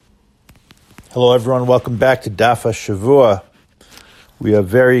Hello, everyone. Welcome back to Daf HaShavua. We are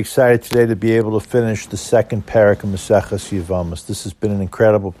very excited today to be able to finish the second parak of Maseches Yevamos. This has been an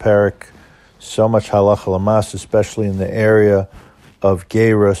incredible parak. So much halacha lamas, especially in the area of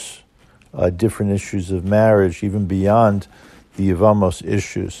gerus, different issues of marriage, even beyond the Yevamos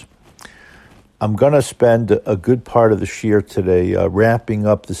issues. I'm going to spend a good part of the shiur today wrapping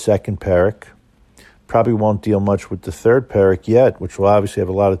up the second parak. Probably won't deal much with the third parak yet, which we'll obviously have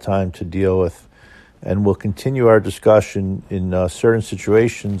a lot of time to deal with. And we'll continue our discussion in certain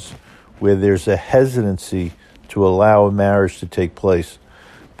situations where there's a hesitancy to allow a marriage to take place.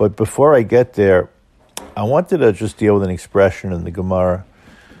 But before I get there, I wanted to just deal with an expression in the Gemara.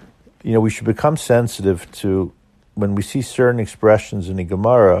 You know, we should become sensitive to when we see certain expressions in the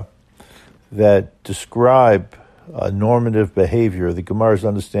Gemara that describe normative behavior, the Gemara's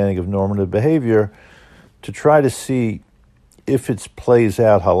understanding of normative behavior, to try to see if it plays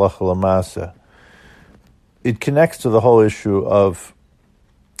out halacha l'masa. It connects to the whole issue of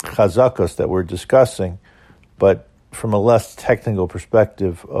chazakos that we're discussing, but from a less technical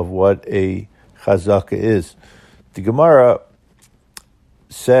perspective of what a chazaka is. The Gemara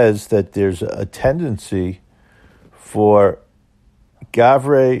says that there's a tendency for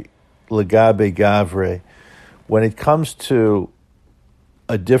gavre legabe gavre. When it comes to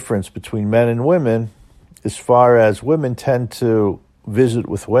a difference between men and women, as far as women tend to visit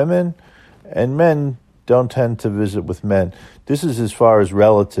with women and men don't tend to visit with men. This is as far as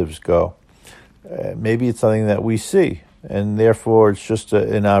relatives go. Maybe it's something that we see, and therefore it's just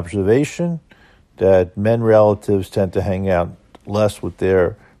an observation that men relatives tend to hang out less with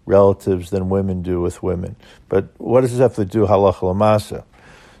their relatives than women do with women. But what does this have to do halacha l'masa?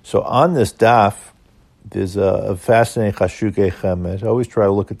 So on this daf, there's a fascinating chashukei chemed. I always try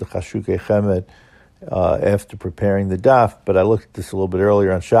to look at the chashukei chemed after preparing the daf, but I looked at this a little bit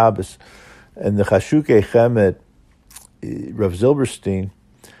earlier on Shabbos. And the chashukei chemed, Rav Zilberstein,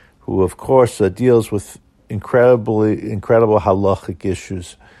 who of course deals with incredible halachic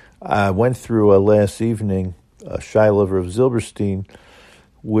issues. I went through last evening a shiur of Rav Zilberstein,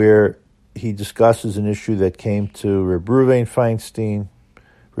 where he discusses an issue that came to Reb Ruvain Feinstein,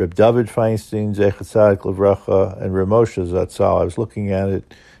 Reb David Feinstein, Zecher Tzadik Livracha, and Reb Moshe Zatzal. I was looking at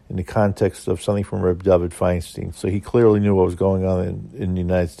it in the context of something from Reb David Feinstein. So he clearly knew what was going on in the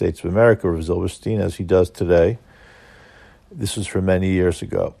United States of America, Rav Zilberstein, as he does today. This was from many years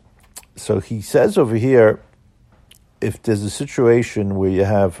ago. So he says over here, if there's a situation where you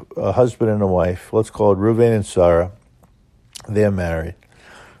have a husband and a wife, let's call it Ruvain and Sarah, they're married.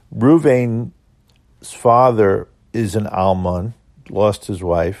 Ruvain's father is an alman, lost his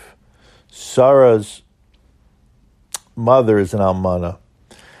wife. Sarah's mother is an almana.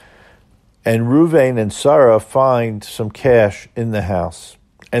 And Ruvain and Sarah find some cash in the house,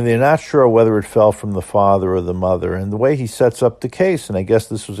 and they're not sure whether it fell from the father or the mother. And the way he sets up the case, and I guess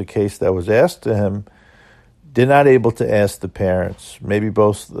this was a case that was asked to him, they're not able to ask the parents. Maybe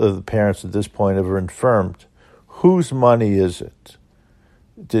both of the parents at this point are infirmed. Whose money is it?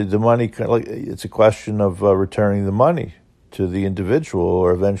 Did the money, it's a question of returning the money to the individual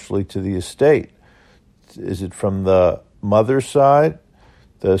or eventually to the estate. Is it from the mother's side,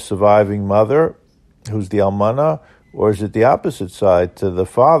 the surviving mother, who's the almana, or is it the opposite side, to the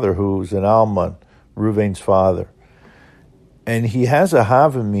father, who's an alman, Ruvain's father? And he has a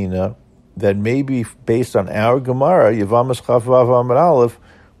havamina that maybe based on our Gemara, Yevamos Chavav Amar Aleph,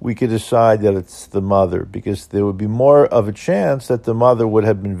 we could decide that it's the mother, because there would be more of a chance that the mother would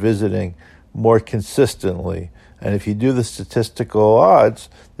have been visiting more consistently. And if you do the statistical odds,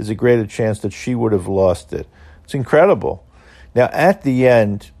 there's a greater chance that she would have lost it. It's incredible. Now, at the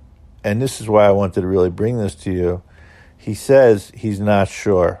end, and this is why I wanted to really bring this to you, he says he's not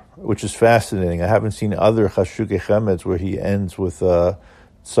sure, which is fascinating. I haven't seen other chashukei chemeds where he ends with tzarech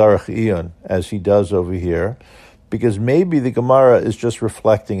iyun, as he does over here, because maybe the Gemara is just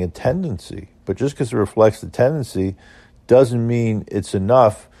reflecting a tendency. But just because it reflects the tendency doesn't mean it's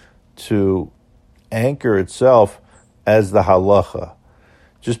enough to anchor itself as the halacha.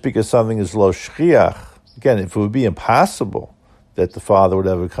 Just because something is lo shchiach, again, if it would be impossible that the father would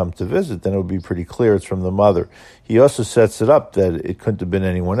ever come to visit, then it would be pretty clear it's from the mother. He also sets it up that it couldn't have been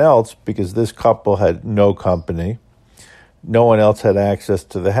anyone else because this couple had no company. No one else had access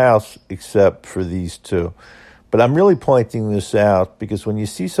to the house except for these two. But I'm really pointing this out because when you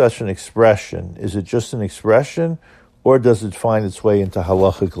see such an expression, is it just an expression or does it find its way into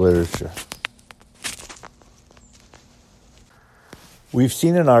halachic literature? We've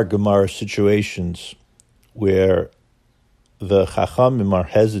seen in our Gemara situations where the Chachamim are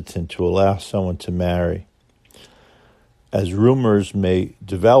hesitant to allow someone to marry, as rumors may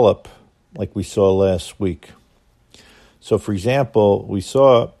develop like we saw last week. So, for example, we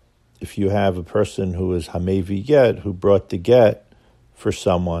saw if you have a person who is hamevi get, who brought the get for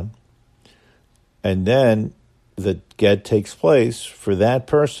someone, and then the get takes place, for that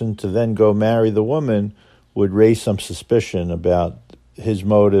person to then go marry the woman would raise some suspicion about his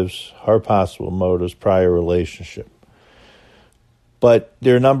motives, her possible motives, prior relationship. But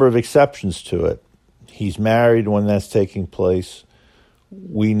there are a number of exceptions to it. He's married when that's taking place.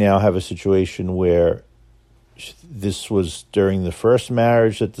 We now have a situation where this was during the first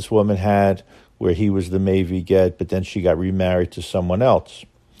marriage that this woman had, where he was the Mevi get, but then she got remarried to someone else.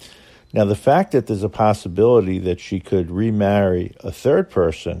 Now, the fact that there's a possibility that she could remarry a third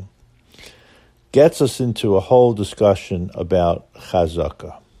person gets us into a whole discussion about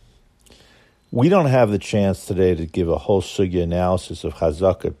chazakah. We don't have the chance today to give a whole sugya analysis of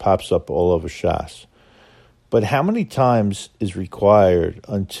chazakah. It pops up all over Shas. But how many times is required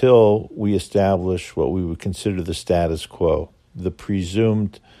until we establish what we would consider the status quo, the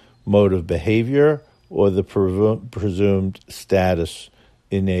presumed mode of behavior or the presumed status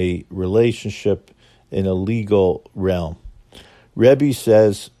in a relationship, in a legal realm? Rebbe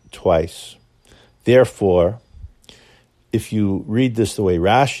says twice. Therefore, if you read this the way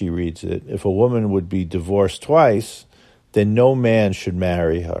Rashi reads it, if a woman would be divorced twice, then no man should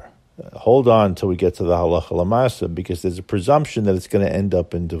marry her. Hold on until we get to the halacha lamasa, because there's a presumption that it's going to end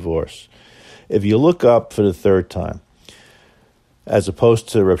up in divorce. If you look up for the third time, as opposed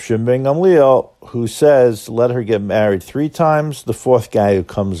to Reb Shimon ben Gamliel, who says, let her get married 3 times, the fourth guy who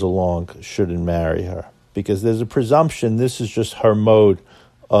comes along shouldn't marry her, because there's a presumption this is just her mode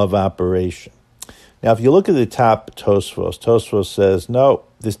of operation. Now, if you look at the top Tosfos says, no,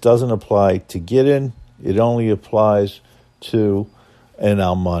 this doesn't apply to Gittin, it only applies to an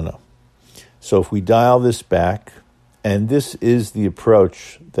almana. So if we dial this back, and this is the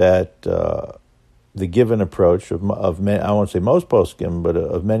approach that, the given approach of many, I won't say most poskim, but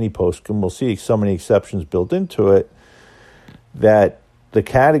of many poskim, we'll see so many exceptions built into it, that the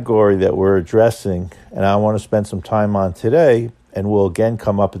category that we're addressing, and I want to spend some time on today, and will again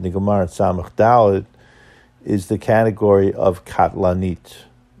come up in the Gemara in Samach Daled, is the category of katlanit.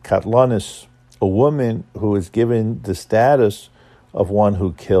 Katlanis, a woman who is given the status of one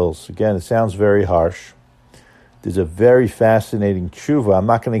who kills. Again, it sounds very harsh. There's a very fascinating tshuva. I'm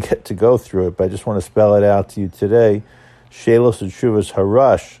not going to get to go through it, but I just want to spell it out to you today. Shelos Tshuvas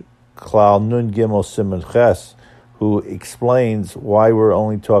Harash, Klal Nun Gimel Siman Ches, who explains why we're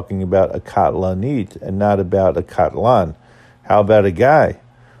only talking about a katlanit and not about a katlan. How about a guy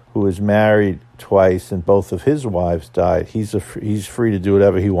who is married twice and both of his wives died? He's free to do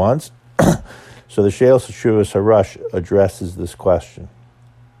whatever he wants. So the Shelos Tshuvas Harash addresses this question.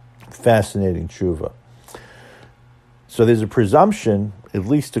 Fascinating tshuva. So there's a presumption, at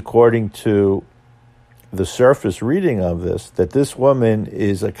least according to the surface reading of this, that this woman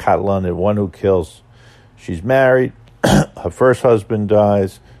is a katlanit, one who kills. She's married, her first husband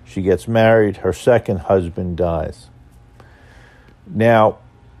dies, she gets married, her second husband dies. Now,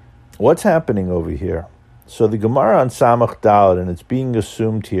 what's happening over here? So the Gemara on Samach Daled, and it's being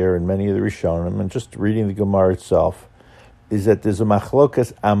assumed here in many of the Rishonim, and just reading the Gemara itself, is that there's a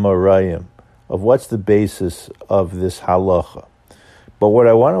machlokas amarayim of what's the basis of this halacha. But what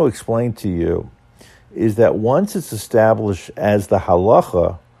I want to explain to you is that once it's established as the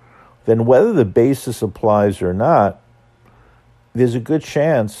halacha, then whether the basis applies or not, there's a good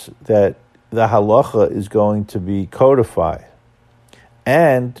chance that the halacha is going to be codified.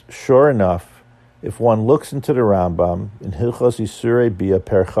 And sure enough, if one looks into the Rambam, in Hilchos Isurei Bia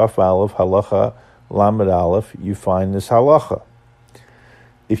Perchaf Aleph Halacha Lamed Aleph, you find this halacha.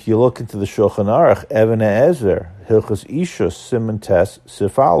 If you look into the Shulchan Aruch, Even Ezer, Hilchos Ishus Siman Tes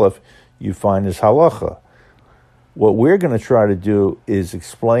Sif Aleph, you find this halacha. What we're going to try to do is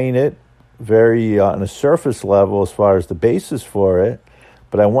explain it very on a surface level as far as the basis for it,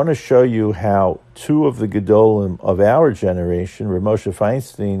 but I want to show you how 2 of the Gedolim of our generation, Rav Moshe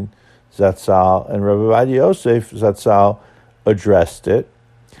Feinstein Zatzal and Rav Ovadia Yosef Zatzal, addressed it.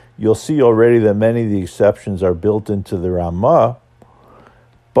 You'll see already that many of the exceptions are built into the Ramah,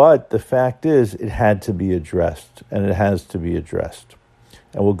 but the fact is it had to be addressed, and it has to be addressed.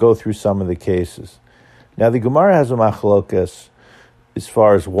 And we'll go through some of the cases. Now, the Gemara has a machlokas as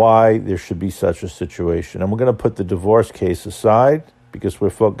far as why there should be such a situation. And we're going to put the divorce case aside because we're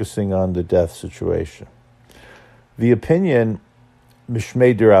focusing on the death situation. The opinion,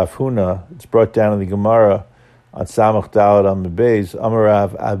 Mishmei Rav Huna, it's brought down in the Gemara on Samach Daled Amud Beis,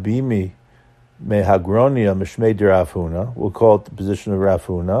 Amarav Abimi Mehagronia Mishmei Rav Huna, we'll call it the position of Rav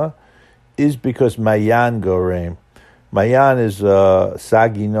Huna, is because Mayan Gorem. Mayan is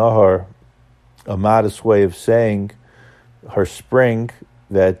Sagi Nohar a modest way of saying her spring,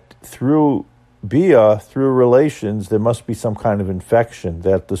 that through bia, through relations, there must be some kind of infection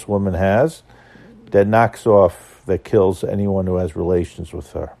that this woman has that knocks off, that kills anyone who has relations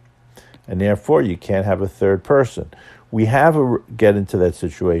with her. And therefore, you can't have a third person. Get into that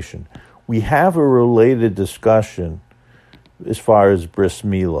situation. We have a related discussion as far as bris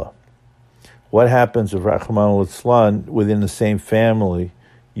milah. What happens if, Rachmana litzlan, within the same family,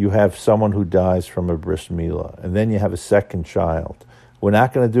 you have someone who dies from a bris milah, and then you have a second child? We're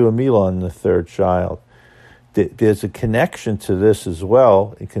not going to do a milah on the third child. There's a connection to this as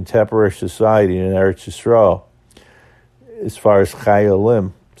well in contemporary society in Eretz Yisrael, as far as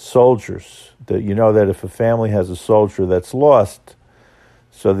chayalim, soldiers. That you know that if a family has a soldier that's lost,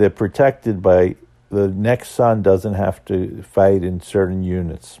 so they're protected by the next son doesn't have to fight in certain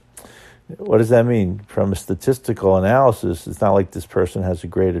units. What does that mean? From a statistical analysis, it's not like this person has a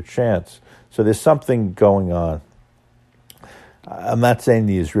greater chance. So there's something going on. I'm not saying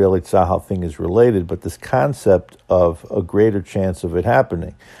the Israeli Tzahal thing is related, but this concept of a greater chance of it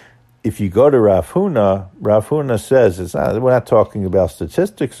happening. If you go to Rav Huna says, we're not talking about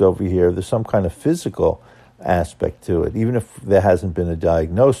statistics over here, there's some kind of physical aspect to it, even if there hasn't been a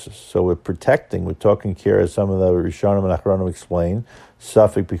diagnosis. So we're talking here, as some of the Rishonim and Achronim explain,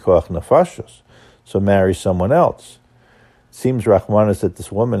 Safek B'koach Nefashos. So marry someone else. It seems Rachmanis that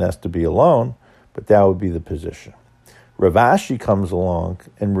this woman has to be alone, but that would be the position. Rav Ashi comes along,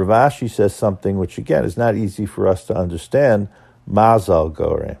 and Rav Ashi says something which, again, is not easy for us to understand, Mazal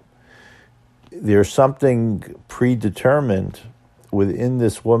Gorem. There's something predetermined within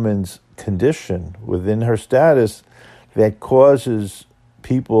this woman's condition, within her status, that causes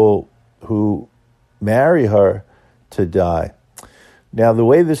people who marry her to die. Now, the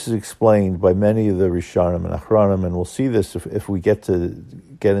way this is explained by many of the Rishonim and Achronim, and we'll see this if we get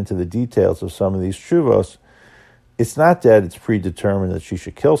into the details of some of these tshuvos, it's not that it's predetermined that she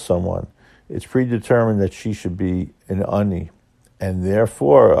should kill someone. It's predetermined that she should be an ani, and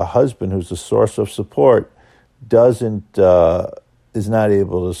therefore a husband who's a source of support is not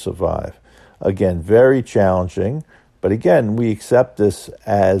able to survive. Again, very challenging, but again, we accept this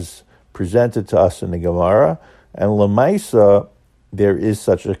as presented to us in the Gemara, and Lamaisa, there is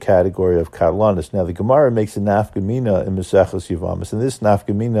such a category of katlanis. Now, the Gemara makes a nafkamina in Maseches Yevamos, and this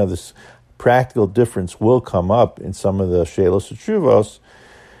nafkamina, this practical difference, will come up in some of the Shelos Tshuvos,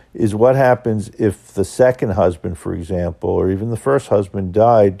 is what happens if the second husband, for example, or even the first husband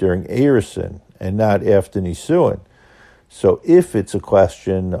died during Erusin and not after Nisuin. So if it's a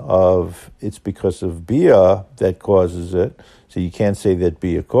question of, it's because of Bia that causes it, so you can't say that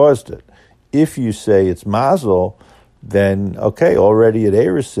Bia caused it. If you say it's Mazel, then, okay, already at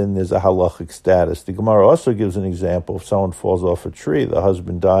Erusin, there's a halachic status. The Gemara also gives an example. If someone falls off a tree, the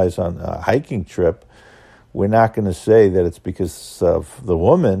husband dies on a hiking trip, we're not going to say that it's because of the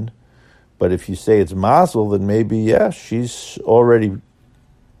woman, but if you say it's Mazel, then maybe, she's already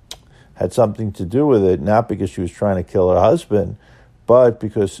had something to do with it, not because she was trying to kill her husband, but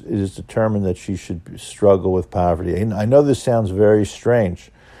because it is determined that she should struggle with poverty. And I know this sounds very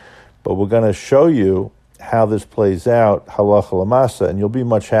strange, but we're going to show you how this plays out, halacha lamasa, and you'll be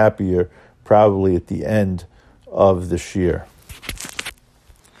much happier probably at the end of the shiur.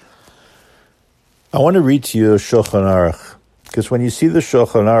 I want to read to you Shulchan Aruch, because when you see the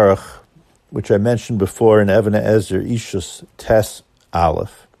Shulchan Aruch, which I mentioned before in Even Ezer Ishus Tes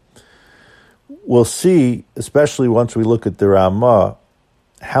Aleph, we'll see, especially once we look at the Ramah,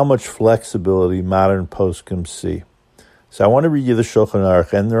 how much flexibility modern poskim see. So I want to read you the Shulchan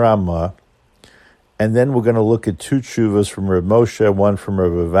Aruch and the Ramah, and then we're going to look at two tshuvas from Reb Moshe, one from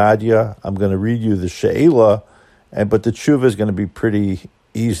Reb Avadia. I'm going to read you the She'ela, but the tshuva is going to be pretty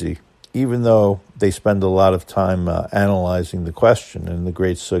easy, even though they spend a lot of time analyzing the question in the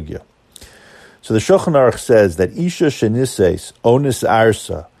great sugya. So the Shulchan Aruch says that Isha shenises onis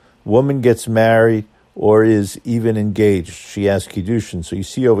arsa, woman gets married or is even engaged, she has kiddushin. So you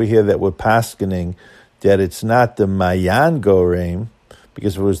see over here that we're paskening that it's not the mayan goreim,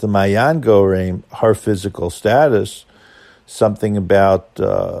 because if it was the mayan goreim, her physical status, something about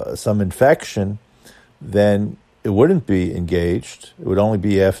some infection, then it wouldn't be engaged. It would only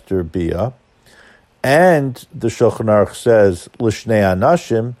be after bia. And the Shulchan Aruch says lishnei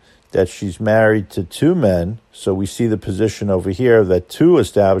anashim, that she's married to two men. So we see the position over here that two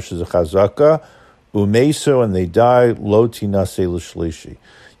establishes a chazaka, umesu, and they die, lo tinase l'shlishi.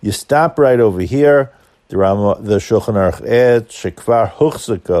 You stop right over here. The Shulchan Aruch adds shekvar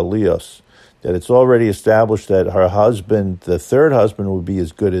huchzaka lios, that it's already established that her husband, the third husband, would be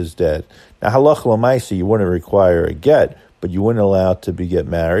as good as dead. Now, halacha l'maisa, you wouldn't require a get, but you wouldn't allow it to get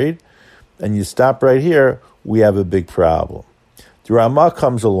married. and you stop right here, we have a big problem. The Ramah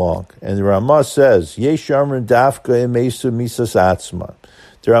comes along, and the Ramah says, Yesh Amrin Dafka Emesu Misas Atzman.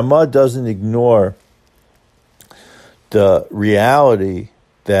 The Ramah doesn't ignore the reality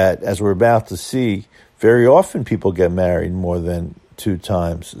that, as we're about to see, very often people get married more than 2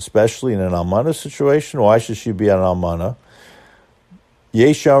 times, especially in an almana situation. Why should she be an almana?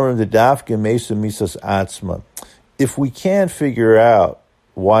 Yesh Amrim the Dafka Emesu Misas Atzman. If we can't figure out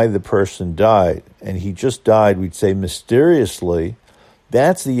why the person died, and he just died, we'd say mysteriously,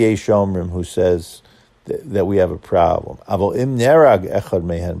 that's the Yesh Omrim who says that we have a problem.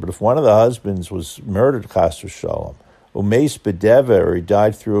 But if one of the husbands was murdered, chas v'shalom, umeis bedeva, or he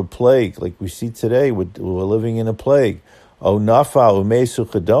died through a plague, like we see today, we're living in a plague, o nafa umeis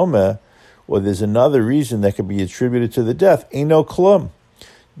uchadome, or there's another reason that could be attributed to the death, eino klum.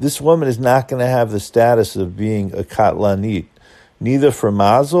 This woman is not going to have the status of being a katlanit, neither for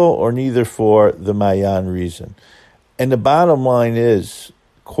mazel or neither for the mayan reason. And the bottom line is,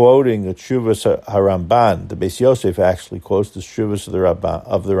 quoting the Tshuvas HaRamban, the Beis Yosef actually quotes the Tshuvas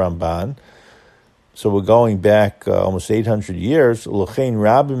of the Ramban. So we're going back almost 800 years. L'chein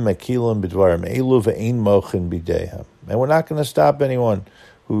rabim makilim b'dvarim elu ve'ein mochin b'dehem. And we're not going to stop anyone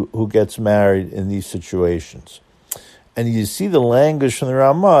who gets married in these situations. And you see the language from the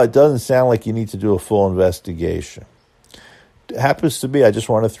Ramah, it doesn't sound like you need to do a full investigation. Happens to be, I just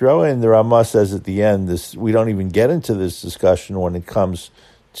want to throw in, the Ramah says at the end, this, we don't even get into this discussion when it comes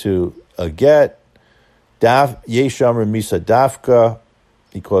to a get. Yesh Amrim Misa Dafka,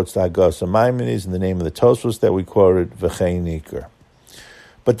 he quotes the Haggadah Maimonides in the name of the Tosfos that we quoted, V'chein Iker.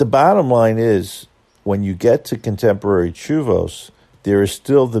 But the bottom line is, when you get to contemporary Tshuvos, there is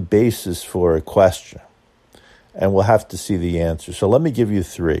still the basis for a question. And we'll have to see the answer. So let me give you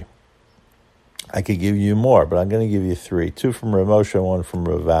 3. I could give you more, but I'm going to give you 3. 2 from Rav Moshe and 1 from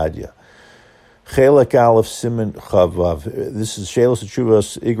Rav Vadia. Chelak Aleph Siman Chavav. This is Shelos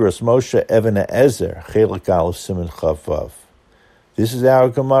Tshuvos Igros Moshe Even Ezer. Chelak Aleph Siman Chavav. This is our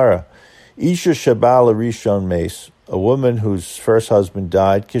Gemara. Isha Shabala Rishon Meis, a woman whose first husband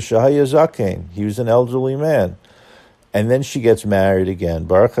died, Kishahaya Zakein. He was an elderly man. And then she gets married again,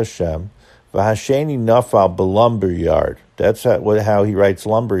 Baruch Hashem. V'hasheni nafal b'lumber yard. That's how he writes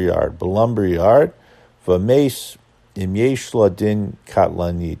lumber yard. B'lumber yard. V'meis im yesh la din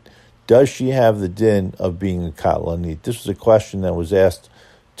katlanit. Does she have the din of being a katlanit? This was a question that was asked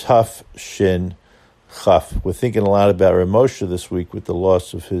Tuf Shin Chaf. We're thinking a lot about Rav Moshe this week with the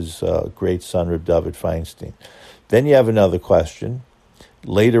loss of his great son, Reb David Feinstein. Then you have another question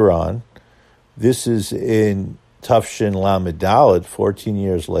later on. This is in Tuf Shin Lamed Daled, 14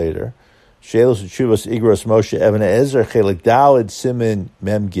 years later. Shelos Tshuvos Igros Moshe Even Ezer Chelik Daled Simin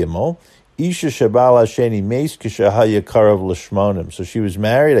Mem Gimel Isha Shabala Sheni Meis Kishahaya Karav Lishmonim. So she was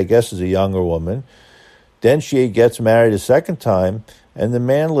married, I guess, as a younger woman. Then she gets married a second time, and the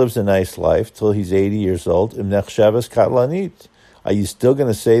man lives a nice life till he's 80 years old. Imnech Shavas Katlanit. Are you still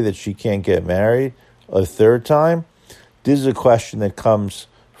going to say that she can't get married a third time? This is a question that comes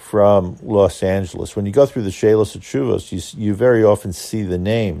from Los Angeles. When you go through the Shelos Tshuvos, you very often see the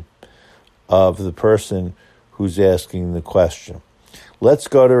name of the person who's asking the question. Let's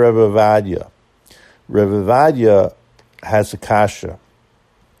go to Rebbe Vadia. Rebbe Vadia has a kasha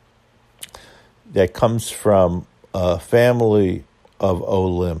that comes from a family of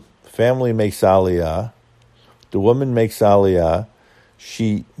Olim. Family makes aliyah. The woman makes aliyah.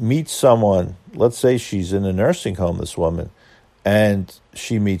 She meets someone. Let's say she's in a nursing home, this woman, and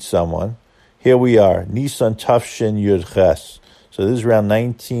she meets someone. Here we are, Nisan Tafshin Yud Ches. So this is around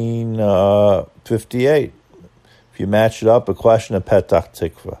 1958. If you match it up, a question of Petach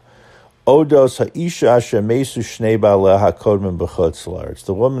Tikva. Odos ha'isha asher mesu shnei ba'aleh ha'kodmen b'chutz la'aretz.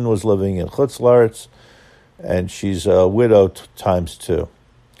 The woman was living in Chutz la'aretz, and she's a widow times 2.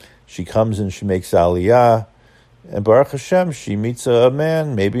 She comes and she makes aliyah, and Baruch Hashem, she meets a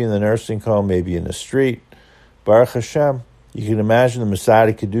man, maybe in the nursing home, maybe in the street. Baruch Hashem, you can imagine the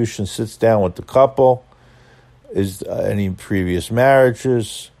Masadi Kedushin sits down with the couple. Is any previous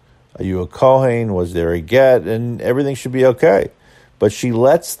marriages? Are you a Kohen? Was there a get? And everything should be okay. But she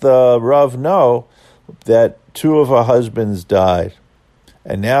lets the Rav know that 2 of her husbands died.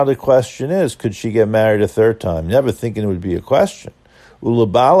 And now the question is, could she get married a third time? Never thinking it would be a question.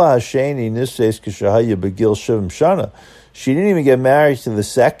 Ulabala Hasheni Nises Kishahaya Begil Shivim Shana. She didn't even get married to the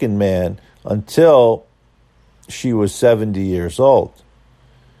second man until she was 70 years old.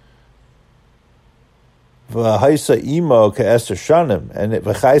 V'haisa imo ka'eser shanim, and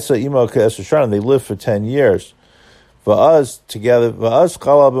v'chaisa imo ka'eser shanim. They lived for 10 years. Va'az together, va'az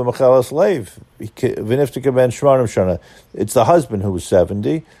chala b'mechelas leiv, v'niftika ben shmonim shana. It's the husband who was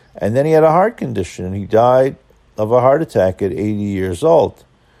 70, and then he had a heart condition, and he died of a heart attack at 80 years old.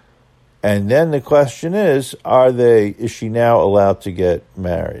 And then the question is she now allowed to get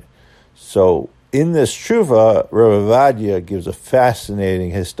married? So in this tshuva, Rav Ovadia gives a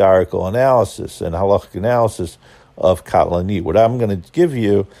fascinating historical analysis and halachic analysis of Katlanit. What I'm going to give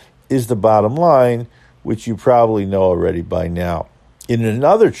you is the bottom line, which you probably know already by now. In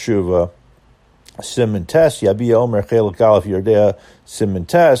another tshuva, Siman Tes, Yabiya Omer Chelik Aleph Yordea Siman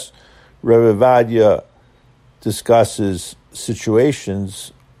Tes, Rav Ovadia discusses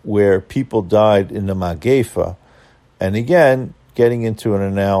situations where people died in the Magefa, and again, getting into an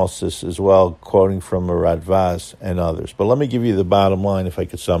analysis as well, quoting from a Radvaz and others. But let me give you the bottom line if I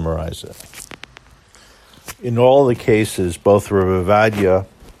could summarize it. In all the cases, both Rav Ovadia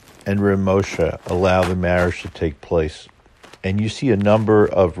and Rav Moshe allow the marriage to take place. And you see a number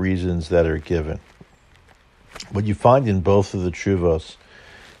of reasons that are given. What you find in both of the tshuvos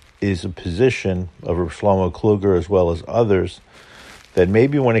is a position of Rav Shlomo Kluger as well as others that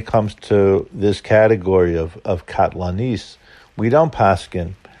maybe when it comes to this category of katlanis, we don't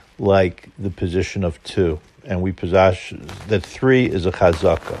paskin like the position of 2, and we possess that 3 is a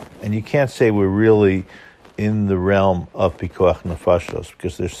chazaka. And you can't say we're really in the realm of pikuach nefashos,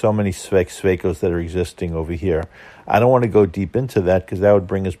 because there's so many sveikos that are existing over here. I don't want to go deep into that, because that would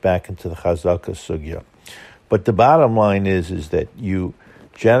bring us back into the chazaka sugya. But the bottom line is that you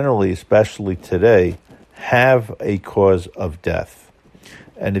generally, especially today, have a cause of death.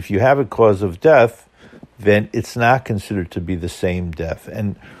 And if you have a cause of death, then it's not considered to be the same death.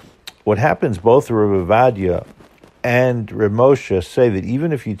 And what happens, both Rav Ovadia and Rav Moshe say that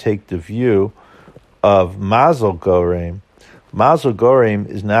even if you take the view of Mazel Goreim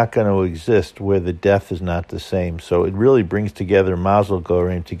is not going to exist where the death is not the same. So it really brings together Mazel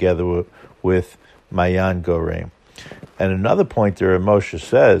Goreim together with Mayan Goreim. And another point that Rav Moshe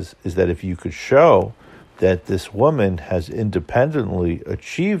says is that if you could show that this woman has independently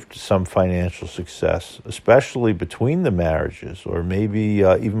achieved some financial success, especially between the marriages, or maybe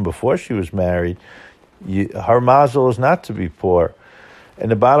even before she was married, her mazel is not to be poor.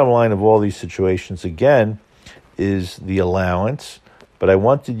 And the bottom line of all these situations, again, is the allowance. But I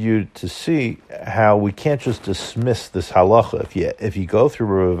wanted you to see how we can't just dismiss this halacha. If you go through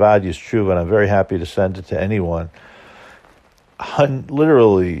Rav Ovadia's tshuva, and I'm very happy to send it to anyone,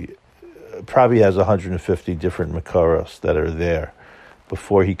 literally probably has 150 different makaros that are there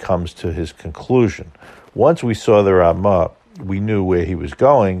before he comes to his conclusion. Once we saw the Ramah, we knew where he was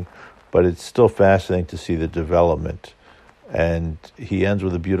going, but it's still fascinating to see the development. And he ends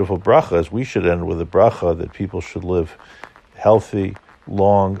with a beautiful bracha, as we should end with a bracha, that people should live healthy,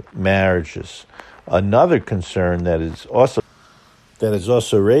 long marriages. Another concern that is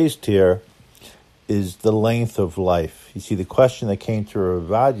also raised here is the length of life. You see, the question that came to Rav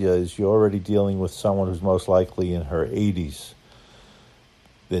Ovadia is, you're already dealing with someone who's most likely in her 80s.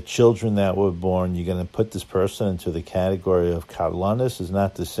 The children that were born, you're going to put this person into the category of kadlanis is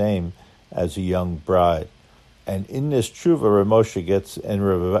not the same as a young bride. And in this tshuva, Rav Moshe gets, and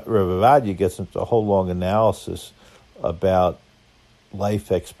Rav Ovadia gets into a whole long analysis about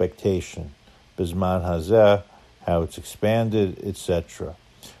life expectation, bizman hazeh, how it's expanded, etc.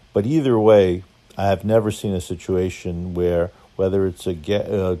 But either way, I have never seen a situation where, whether it's a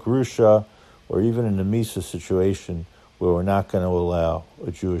grusha or even in a misa situation, where we're not going to allow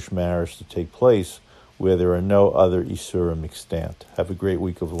a Jewish marriage to take place, where there are no other isurim extant. Have a great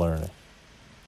week of learning.